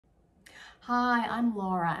Hi, I'm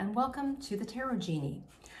Laura and welcome to the Tarot Genie.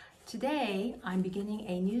 Today I'm beginning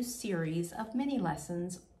a new series of mini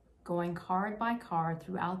lessons going card by card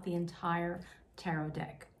throughout the entire tarot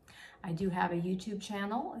deck. I do have a YouTube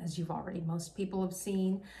channel, as most people have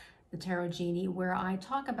seen, the Tarot Genie, where I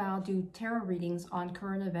do tarot readings on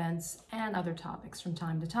current events and other topics from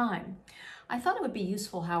time to time. I thought it would be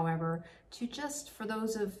useful, however, to for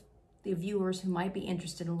those of the viewers who might be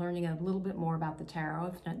interested in learning a little bit more about the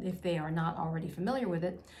tarot, if they are not already familiar with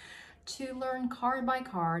it, to learn card by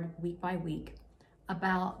card, week by week,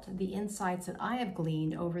 about the insights that I have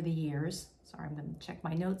gleaned over the years. Sorry, I'm going to check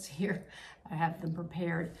my notes here. I have them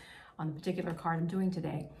prepared on the particular card I'm doing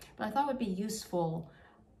today. But I thought it would be useful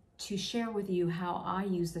to share with you how I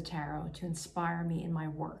use the tarot to inspire me in my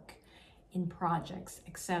work, in projects,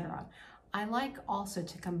 etc. I like also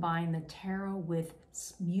to combine the tarot with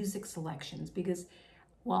music selections because,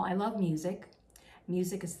 while I love music,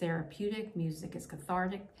 music is therapeutic, music is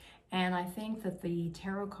cathartic, and I think that the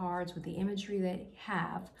tarot cards with the imagery they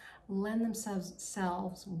have lend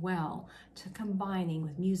themselves well to combining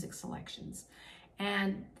with music selections.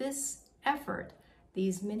 And this effort,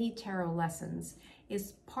 these mini tarot lessons,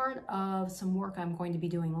 is part of some work I'm going to be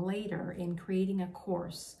doing later in creating a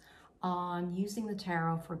course on using the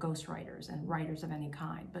tarot for ghostwriters and writers of any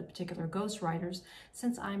kind, but particular ghostwriters,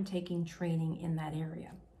 since I'm taking training in that area.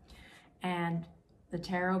 And the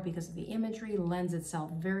tarot, because of the imagery, lends itself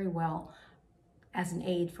very well as an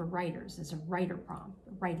aid for writers, as a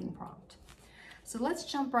writing prompt. So let's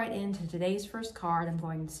jump right into today's first card. I'm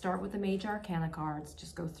going to start with the Major Arcana cards,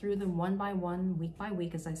 just go through them one by one, week by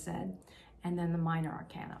week, as I said, and then the Minor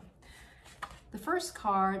Arcana. The first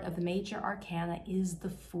card of the Major Arcana is the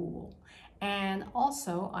Fool. And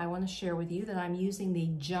also, I want to share with you that I'm using the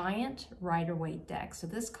giant Rider-Waite deck. So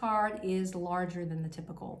this card is larger than the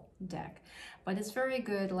typical deck, but it's very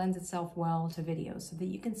good, lends itself well to videos so that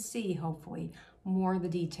you can see, hopefully, more of the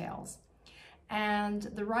details. And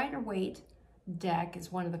the Rider-Waite deck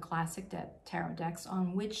is one of the classic tarot decks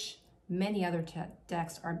on which many other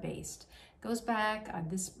decks are based. Goes back,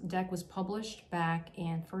 this deck was published back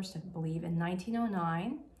in, I believe, in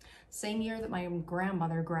 1909, same year that my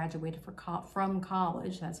grandmother graduated from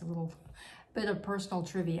college. That's a little bit of personal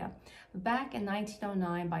trivia. Back in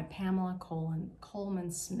 1909 by Pamela Coleman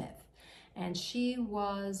Smith. And she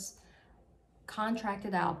was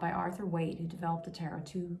contracted out by Arthur Waite, who developed the tarot,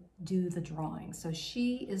 to do the drawing. So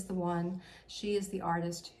she is the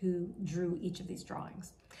artist who drew each of these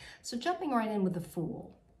drawings. So jumping right in with the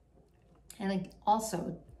Fool. And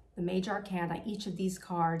also, the Major Arcana, each of these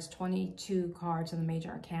cards, 22 cards in the Major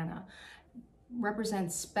Arcana,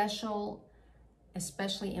 represent special,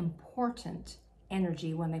 especially important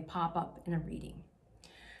energy when they pop up in a reading.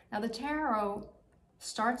 Now, the tarot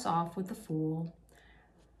starts off with the Fool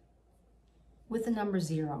with the number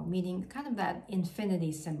 0, meaning kind of that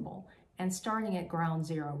infinity symbol, and starting at ground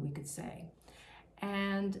zero, we could say.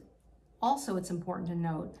 And also, it's important to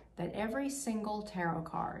note that every single tarot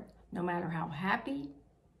card, no matter how happy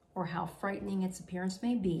or how frightening its appearance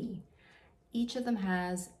may be, each of them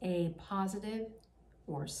has a positive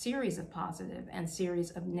or series of positive and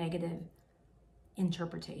series of negative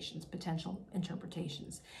interpretations, potential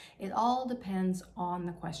interpretations. It all depends on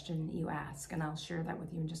the question you ask, and I'll share that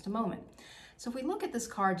with you in just a moment. So if we look at this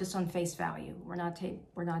card just on face value, we're not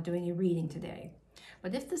doing a reading today,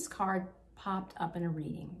 but if this card popped up in a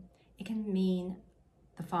reading, it can mean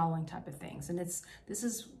the following type of things, and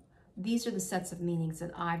these are the sets of meanings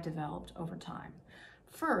that I've developed over time.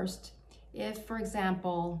 First, if, for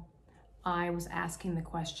example, I was asking the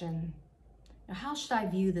question, how should I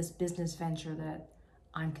view this business venture that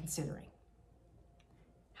I'm considering?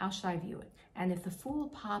 How should I view it? And if the Fool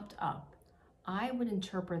popped up, I would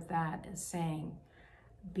interpret that as saying,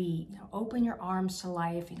 open your arms to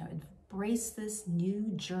life, embrace this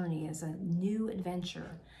new journey as a new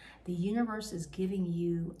adventure. The universe is giving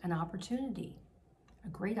you an opportunity, a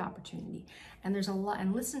great opportunity. And there's a lot,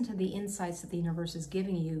 and listen to the insights that the universe is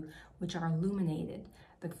giving you, which are illuminated.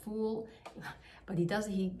 The Fool, but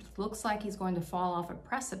he looks like he's going to fall off a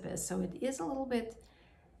precipice. So it is a little bit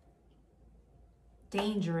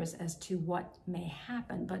dangerous as to what may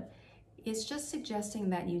happen, but it's just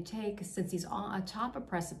suggesting that since he's on atop a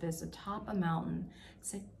precipice, atop a mountain,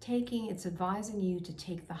 it's advising you to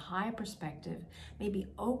take the high perspective, maybe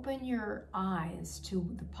open your eyes to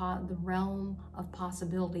the realm of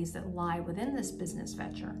possibilities that lie within this business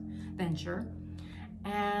venture,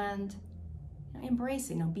 and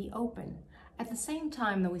embrace it, be open. At the same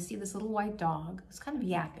time, though, we see this little white dog who's kind of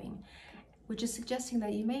yapping, which is suggesting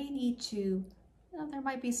that you may need to, there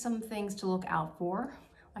might be some things to look out for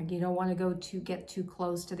Like you don't want to get too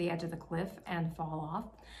close to the edge of the cliff and fall off.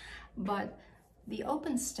 But the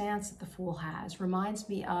open stance that the Fool has reminds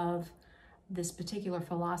me of this particular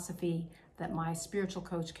philosophy that my spiritual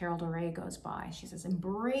coach, Carol Doré, goes by. She says,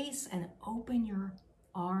 embrace and open your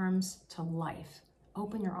arms to life.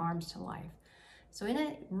 Open your arms to life. So in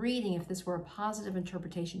a reading, if this were a positive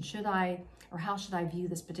interpretation, how should I view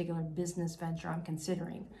this particular business venture I'm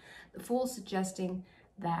considering? The Fool is suggesting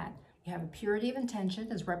that you have a purity of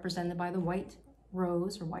intention as represented by the white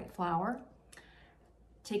rose or white flower.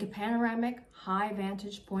 Take a panoramic, high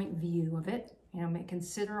vantage point view of it.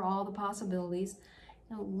 Consider all the possibilities.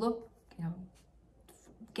 Look,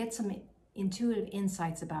 get some intuitive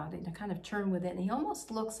insights about it and kind of turn with it. And he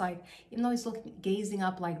almost looks like, even though he's gazing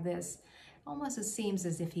up like this, almost it seems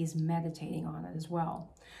as if he's meditating on it as well.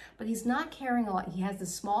 But he's not carrying a lot. He has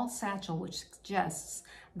this small satchel, which suggests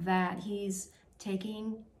that he's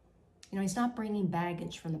taking, he's not bringing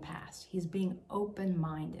baggage from the past. He's being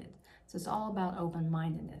open-minded. So it's all about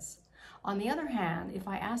open-mindedness. On the other hand, if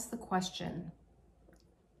I ask the question,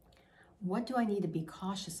 what do I need to be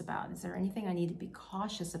cautious about? Is there anything I need to be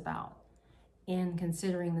cautious about in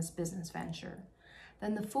considering this business venture?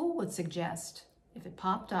 Then the Fool would suggest, if it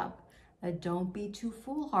popped up, that don't be too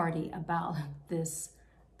foolhardy about this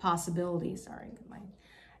possibility.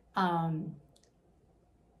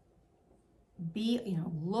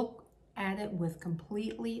 Look at it with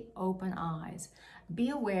completely open eyes. Be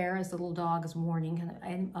aware, as the little dog is warning,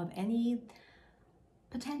 of any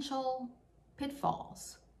potential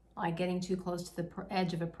pitfalls, like getting too close to the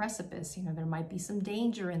edge of a precipice. There might be some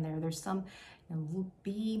danger in there. There's some,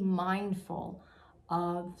 be mindful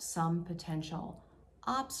of some potential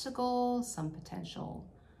obstacles, some potential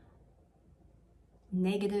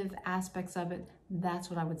negative aspects of it. That's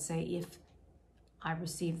what I would say if I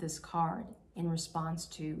received this card in response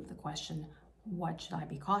to the question, what should I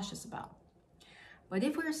be cautious about? But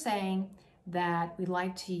if we're saying that we'd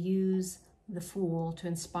like to use the Fool to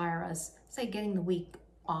inspire us, say getting the week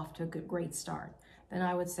off to a great start, then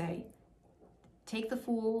I would say, take the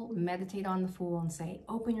Fool, meditate on the Fool, and say,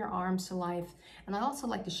 open your arms to life. And I also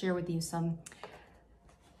like to share with you some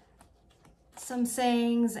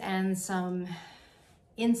sayings and some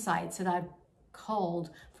insights that I've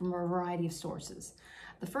culled from a variety of sources.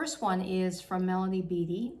 The first one is from Melanie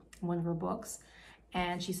Beattie, one of her books,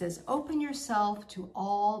 and she says, open yourself to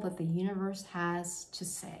all that the universe has to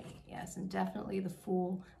say. Yes, and definitely the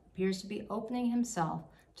Fool appears to be opening himself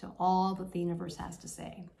to all that the universe has to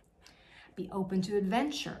say. Be open to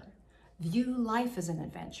adventure. View life as an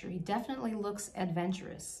adventure. He definitely looks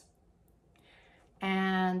adventurous.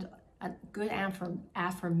 And a good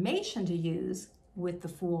affirmation to use with the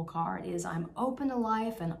Fool card is, I'm open to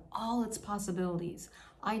life and all its possibilities.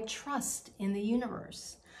 I trust in the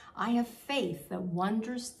universe. I have faith that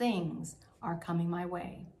wondrous things are coming my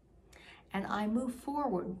way. And I move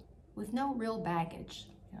forward with no real baggage.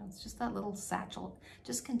 It's just that little satchel. It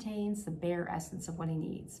just contains the bare essence of what he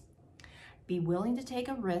needs. Be willing to take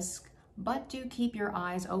a risk, but do keep your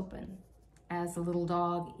eyes open, as the little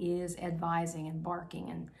dog is advising and barking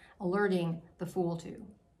and alerting the Fool to.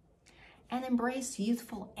 And embrace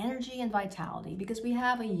youthful energy and vitality, because we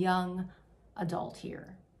have a young adult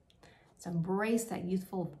here. So embrace that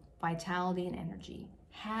youthful vitality and energy.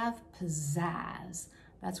 Have pizzazz.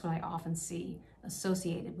 That's what I often see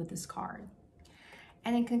associated with this card.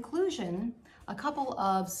 And in conclusion, a couple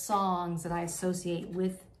of songs that I associate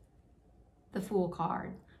with the Fool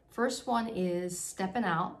card. First one is Steppin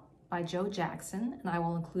Out by Joe Jackson, and I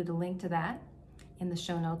will include a link to that in the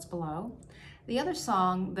show notes below. The other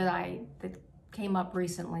song that came up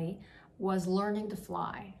recently was Learning to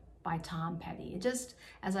Fly by Tom Petty. It just,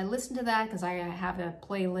 as I listened to that, because I have a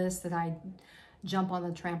playlist that I jump on the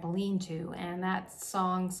trampoline to, and that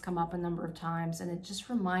song's come up a number of times, and it just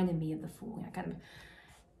reminded me of the Fool. Kind of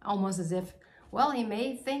almost as if, well, he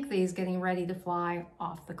may think that he's getting ready to fly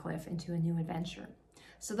off the cliff into a new adventure.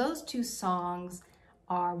 So those two songs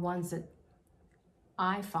are ones that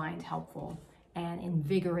I find helpful and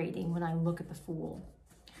invigorating when I look at the Fool.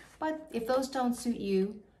 But if those don't suit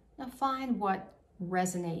you, now find what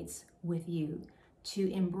resonates with you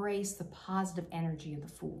to embrace the positive energy of the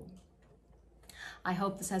Fool. I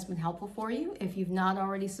hope this has been helpful for you. If you've not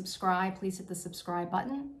already subscribed, please hit the subscribe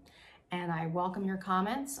button. And I welcome your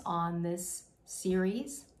comments on this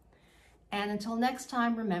series. And until next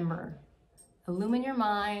time, remember, illumine your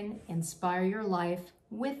mind, inspire your life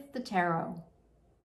with the tarot.